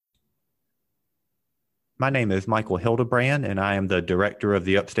My name is Michael Hildebrand, and I am the director of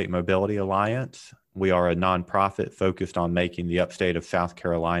the Upstate Mobility Alliance. We are a nonprofit focused on making the upstate of South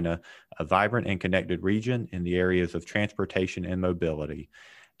Carolina a vibrant and connected region in the areas of transportation and mobility.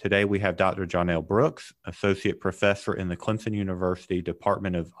 Today, we have Dr. Jonelle Brooks, Associate Professor in the Clemson University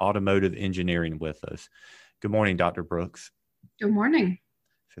Department of Automotive Engineering with us. Good morning, Dr. Brooks. Good morning.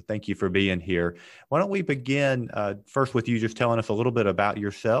 So thank you for being here. Why don't we begin first with you just telling us a little bit about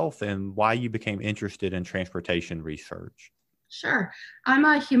yourself and why you became interested in transportation research? Sure. I'm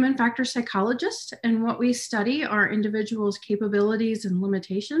a human factor psychologist, and what we study are individuals' capabilities and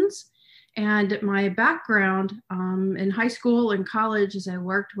limitations. And my background in high school and college is I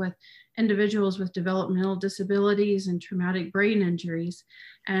worked with individuals with developmental disabilities and traumatic brain injuries.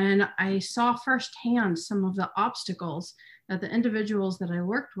 And I saw firsthand some of the obstacles that the individuals that I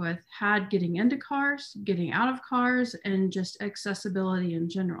worked with had getting into cars, getting out of cars, and just accessibility in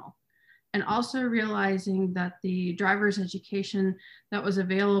general. And also realizing that the driver's education that was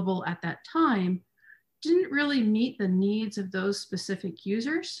available at that time didn't really meet the needs of those specific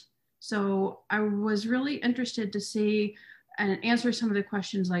users. So I was really interested to see and answer some of the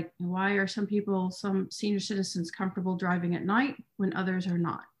questions like, why are some senior citizens comfortable driving at night when others are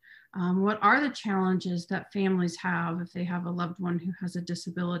not? What are the challenges that families have if they have a loved one who has a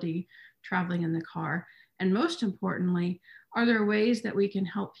disability traveling in the car? And most importantly, are there ways that we can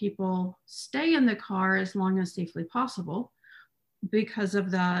help people stay in the car as long as safely possible because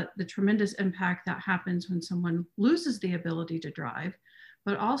of the tremendous impact that happens when someone loses the ability to drive?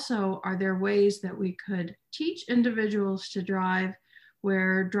 But also, are there ways that we could teach individuals to drive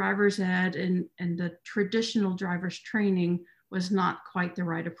where driver's ed and the traditional driver's training was not quite the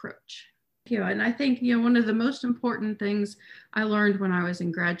right approach? And I think, one of the most important things I learned when I was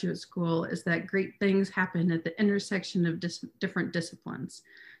in graduate school is that great things happen at the intersection of different disciplines.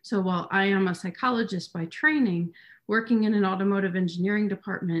 So while I am a psychologist by training, working in an automotive engineering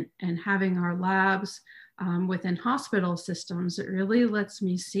department and having our labs within hospital systems, it really lets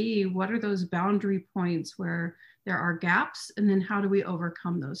me see what are those boundary points where there are gaps, and then how do we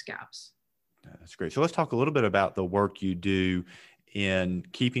overcome those gaps? That's great. So let's talk a little bit about the work you do in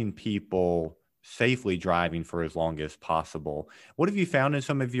keeping people safely driving for as long as possible. What have you found in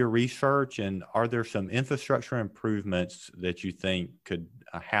some of your research, and are there some infrastructure improvements that you think could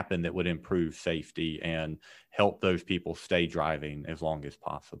happen that would improve safety and help those people stay driving as long as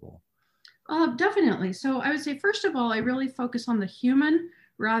possible? Definitely. So I would say, first of all, I really focus on the human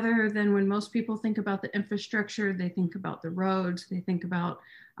rather than when most people think about the infrastructure, they think about the roads, they think about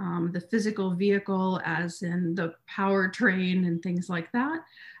the physical vehicle as in the powertrain and things like that.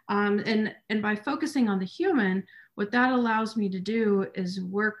 And by focusing on the human, what that allows me to do is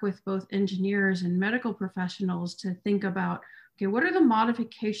work with both engineers and medical professionals to think about, okay, what are the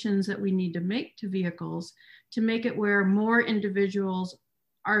modifications that we need to make to vehicles to make it where more individuals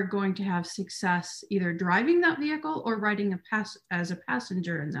are going to have success either driving that vehicle or riding as a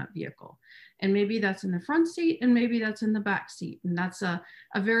passenger in that vehicle. And maybe that's in the front seat and maybe that's in the back seat. And that's a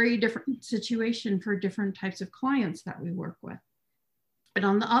very different situation for different types of clients that we work with. But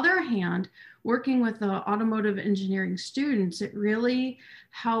on the other hand, working with the automotive engineering students, it really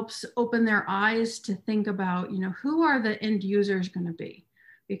helps open their eyes to think about, who are the end users going to be?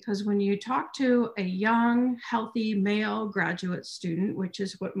 Because when you talk to a young, healthy male graduate student, which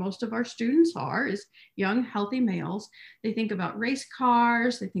is what most of our students are, is young, healthy males, they think about race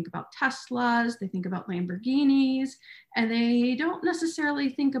cars, they think about Teslas, they think about Lamborghinis, and they don't necessarily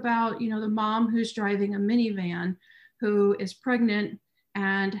think about, the mom who's driving a minivan who is pregnant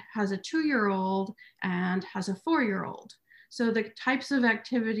and has a 2-year-old and has a 4-year-old. So the types of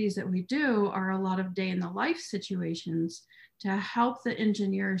activities that we do are a lot of day in the life situations to help the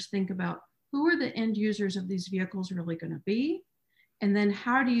engineers think about who are the end users of these vehicles really going to be, and then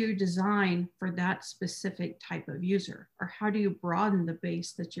how do you design for that specific type of user, or how do you broaden the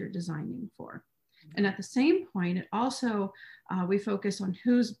base that you're designing for? And at the same point, it also, we focus on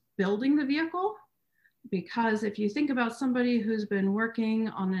who's building the vehicle, because if you think about somebody who's been working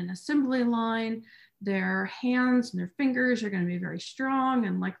on an assembly line, their hands and their fingers are going to be very strong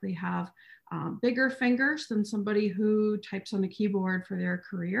and likely have bigger fingers than somebody who types on a keyboard for their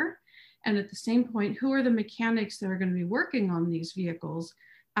career. And at the same point, who are the mechanics that are going to be working on these vehicles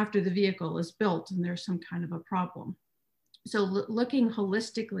after the vehicle is built and there's some kind of a problem? So looking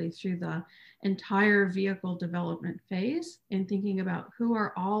holistically through the entire vehicle development phase and thinking about who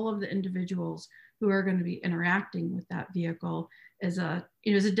are all of the individuals who are going to be interacting with that vehicle is a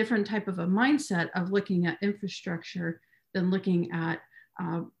different type of a mindset of looking at infrastructure than looking at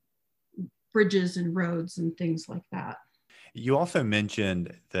bridges and roads and things like that. You also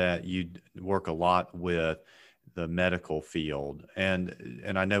mentioned that you work a lot with the medical field. And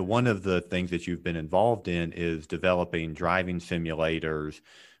I know one of the things that you've been involved in is developing driving simulators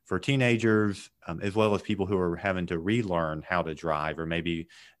for teenagers, as well as people who are having to relearn how to drive or maybe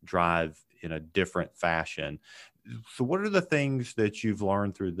drive in a different fashion. So what are the things that you've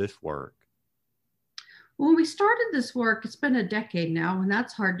learned through this work? When we started this work, it's been a decade now, and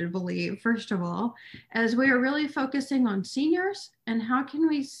that's hard to believe, first of all, as we are really focusing on seniors and how can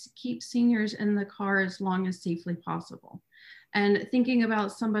we keep seniors in the car as long as safely possible. And thinking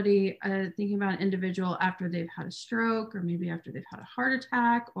about somebody, thinking about an individual after they've had a stroke, or maybe after they've had a heart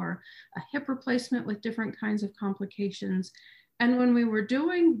attack or a hip replacement with different kinds of complications. And when we were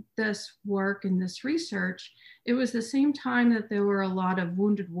doing this work and this research, it was the same time that there were a lot of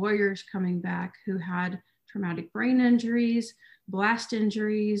wounded warriors coming back who had traumatic brain injuries, blast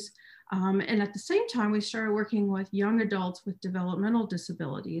injuries. And at the same time, we started working with young adults with developmental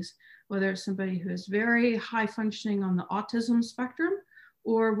disabilities, whether it's somebody who is very high functioning on the autism spectrum,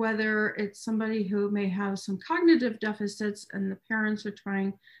 or whether it's somebody who may have some cognitive deficits and the parents are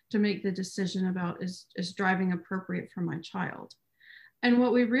trying to make the decision about is driving appropriate for my child. And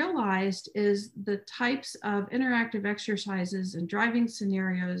what we realized is the types of interactive exercises and driving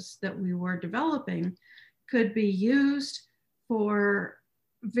scenarios that we were developing could be used for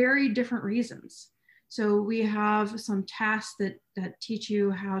very different reasons. So we have some tasks that teach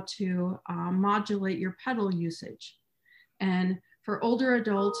you how to modulate your pedal usage. And for older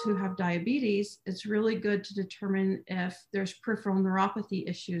adults who have diabetes, it's really good to determine if there's peripheral neuropathy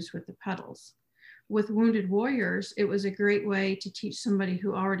issues with the pedals. With wounded warriors, it was a great way to teach somebody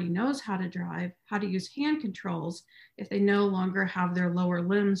who already knows how to drive, how to use hand controls if they no longer have their lower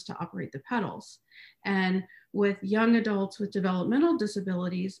limbs to operate the pedals. And with young adults with developmental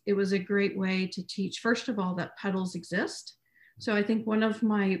disabilities, it was a great way to teach, first of all, that pedals exist. So I think one of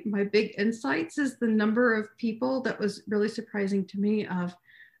my big insights is the number of people that was really surprising to me of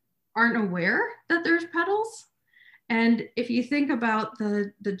aren't aware that there's pedals. And if you think about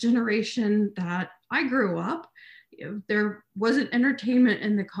the generation that I grew up, there wasn't entertainment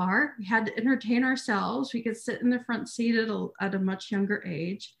in the car. We had to entertain ourselves. We could sit in the front seat at a much younger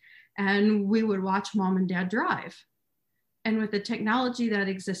age, and we would watch mom and dad drive. And with the technology that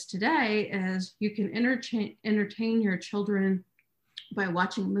exists today, is you can entertain your children by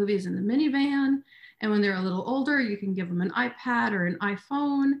watching movies in the minivan. And when they're a little older, you can give them an iPad or an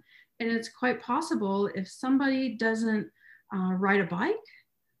iPhone. And it's quite possible if somebody doesn't ride a bike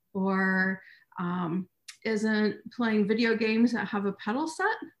or isn't playing video games that have a pedal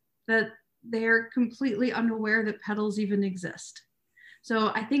set, that they're completely unaware that pedals even exist.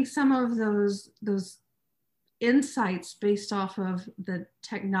 So I think some of those insights based off of the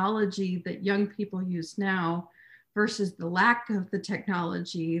technology that young people use now versus the lack of the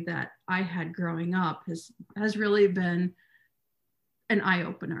technology that I had growing up has really been an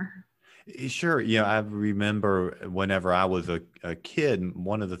eye-opener. Sure. Yeah, I remember whenever I was a kid,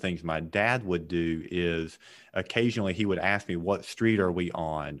 one of the things my dad would do is occasionally he would ask me, what street are we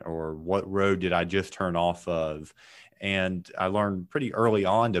on? Or what road did I just turn off of? And I learned pretty early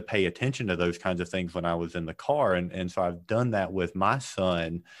on to pay attention to those kinds of things when I was in the car. And so I've done that with my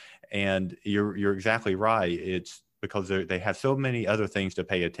son. And you're exactly right. It's because they have so many other things to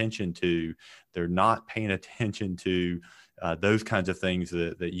pay attention to. They're not paying attention to those kinds of things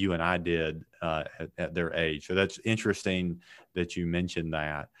that you and I did at their age. So that's interesting that you mentioned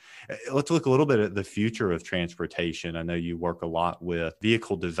that. Let's look a little bit at the future of transportation. I know you work a lot with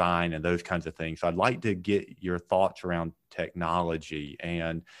vehicle design and those kinds of things. So I'd like to get your thoughts around technology.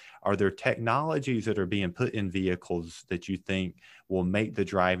 And are there technologies that are being put in vehicles that you think will make the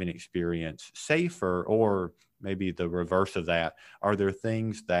driving experience safer, or maybe the reverse of that? Are there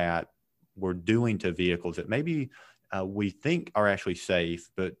things that we're doing to vehicles that maybe we think are actually safe,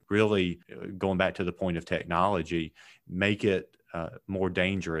 but really going back to the point of technology, make it more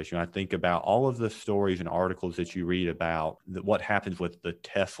dangerous? I think about all of the stories and articles that you read about what happens with the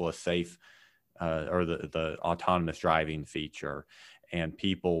Tesla safe or the autonomous driving feature, and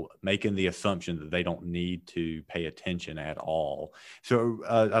people making the assumption that they don't need to pay attention at all. So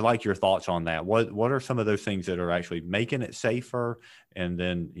I'd like your thoughts on that. What are some of those things that are actually making it safer? And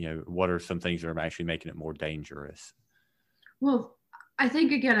then, what are some things that are actually making it more dangerous? Well, I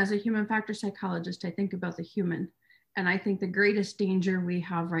think, again, as a human factor psychologist, I think about the human. And I think the greatest danger we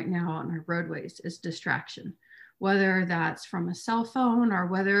have right now on our roadways is distraction, whether that's from a cell phone or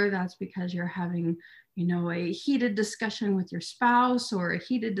whether that's because you're having, a heated discussion with your spouse or a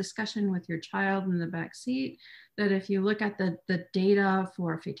heated discussion with your child in the back seat. That if you look at the data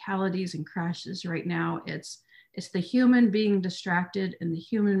for fatalities and crashes right now, it's It's the human being distracted and the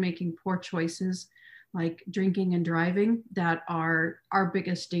human making poor choices like drinking and driving that are our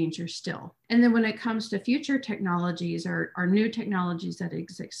biggest danger still. And then when it comes to future technologies or new technologies that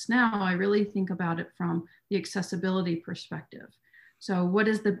exist now, I really think about it from the accessibility perspective. So what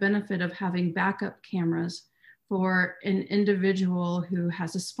is the benefit of having backup cameras for an individual who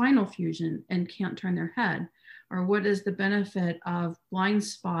has a spinal fusion and can't turn their head? Or what is the benefit of blind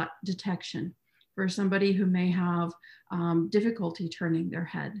spot detection for somebody who may have difficulty turning their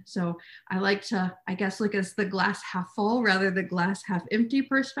head? So I like to, I guess, look at the glass half full rather than glass half empty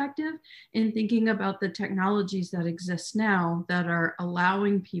perspective in thinking about the technologies that exist now that are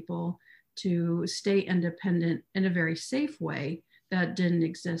allowing people to stay independent in a very safe way that didn't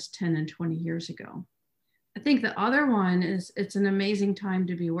exist 10 and 20 years ago. I think the other one is it's an amazing time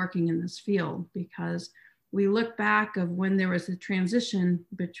to be working in this field because we look back of when there was a transition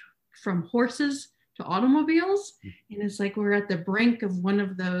from horses to automobiles. And it's like we're at the brink of one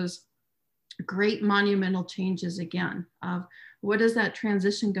of those great monumental changes again of what is that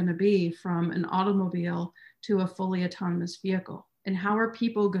transition going to be from an automobile to a fully autonomous vehicle? And how are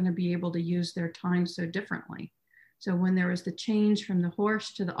people going to be able to use their time so differently? So when there was the change from the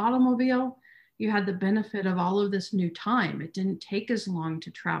horse to the automobile, you had the benefit of all of this new time. It didn't take as long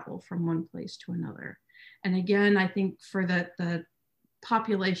to travel from one place to another. And again, I think for the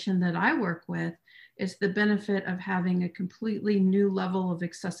population that I work with, it's the benefit of having a completely new level of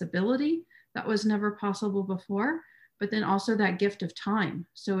accessibility that was never possible before, but then also that gift of time.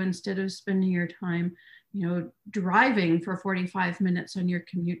 So instead of spending your time, driving for 45 minutes on your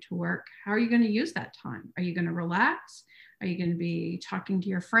commute to work, how are you going to use that time? Are you going to relax? Are you going to be talking to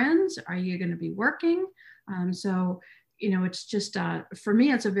your friends? Are you going to be working? It's just, for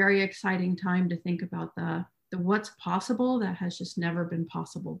me, it's a very exciting time to think about the what's possible that has just never been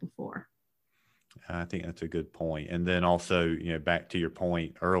possible before. I think that's a good point. And then also, back to your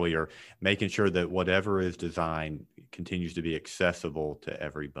point earlier, making sure that whatever is designed continues to be accessible to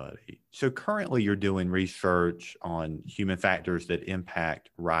everybody. So currently you're doing research on human factors that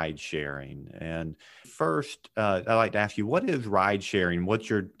impact ride sharing. And first, I'd like to ask you, what is ride sharing? What's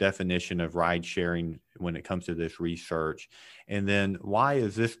your definition of ride sharing when it comes to this research? And then why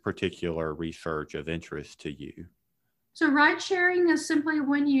is this particular research of interest to you? So ride sharing is simply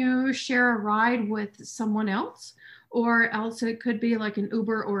when you share a ride with someone else, or else it could be like an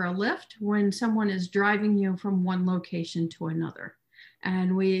Uber or a Lyft when someone is driving you from one location to another.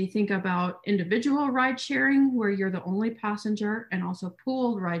 And we think about individual ride sharing where you're the only passenger, and also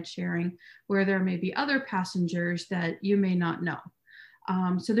pooled ride sharing where there may be other passengers that you may not know.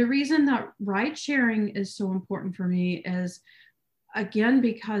 So the reason that ride sharing is so important for me is, again,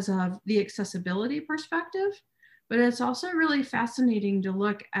 because of the accessibility perspective. But it's also really fascinating to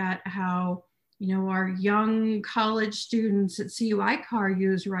look at how, our young college students at CUI Car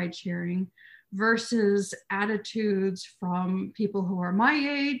use ride sharing versus attitudes from people who are my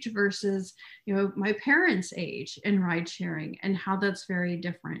age versus, my parents' age in ride sharing, and how that's very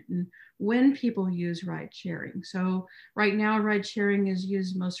different and when people use ride sharing. So right now, ride sharing is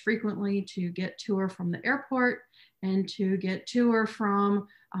used most frequently to get to or from the airport and to get to or from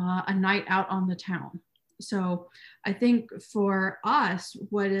a night out on the town. So I think for us,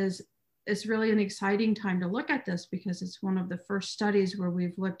 it's really an exciting time to look at this because it's one of the first studies where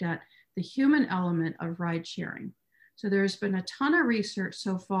we've looked at the human element of ride sharing. So there's been a ton of research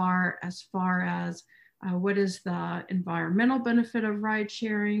so far as what is the environmental benefit of ride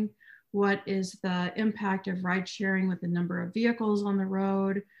sharing, what is the impact of ride sharing with the number of vehicles on the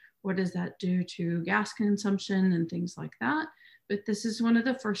road, what does that do to gas consumption and things like that. But this is one of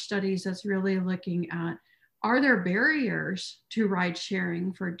the first studies that's really looking at, are there barriers to ride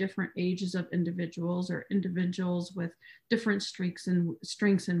sharing for different ages of individuals or individuals with different strengths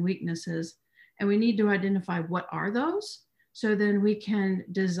and weaknesses? And we need to identify what are those, so then we can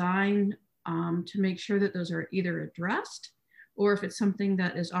design to make sure that those are either addressed, or if it's something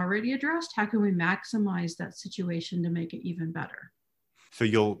that is already addressed, how can we maximize that situation to make it even better? So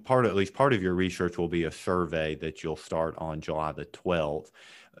at least part of your research will be a survey that you'll start on July the 12th.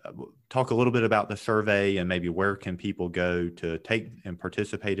 Talk a little bit about the survey and maybe where can people go to take and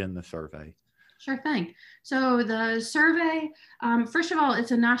participate in the survey? Sure thing. So the survey, first of all,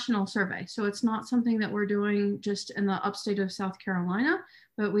 it's a national survey. So it's not something that we're doing just in the upstate of South Carolina,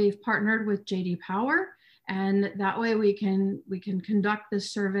 but we've partnered with J.D. Power. And that way we can conduct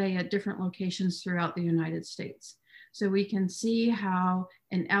this survey at different locations throughout the United States. So we can see how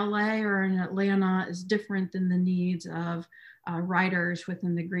in LA or in Atlanta is different than the needs of riders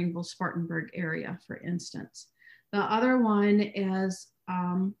within the Greenville-Spartanburg area, for instance. The other one is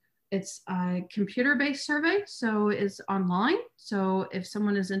It's a computer-based survey, so it's online. So if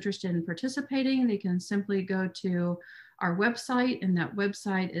someone is interested in participating, they can simply go to our website, and that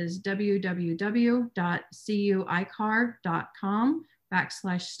website is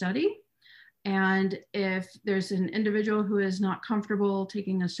www.cuicar.com/study. And if there's an individual who is not comfortable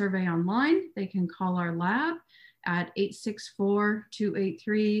taking a survey online, they can call our lab at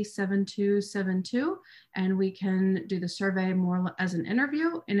 864-283-7272, and we can do the survey more as an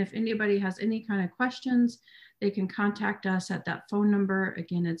interview. And if anybody has any kind of questions, they can contact us at that phone number.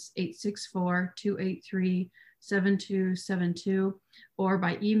 Again, it's 864-283-7272, or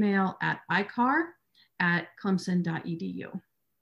by email at icar@clemson.edu.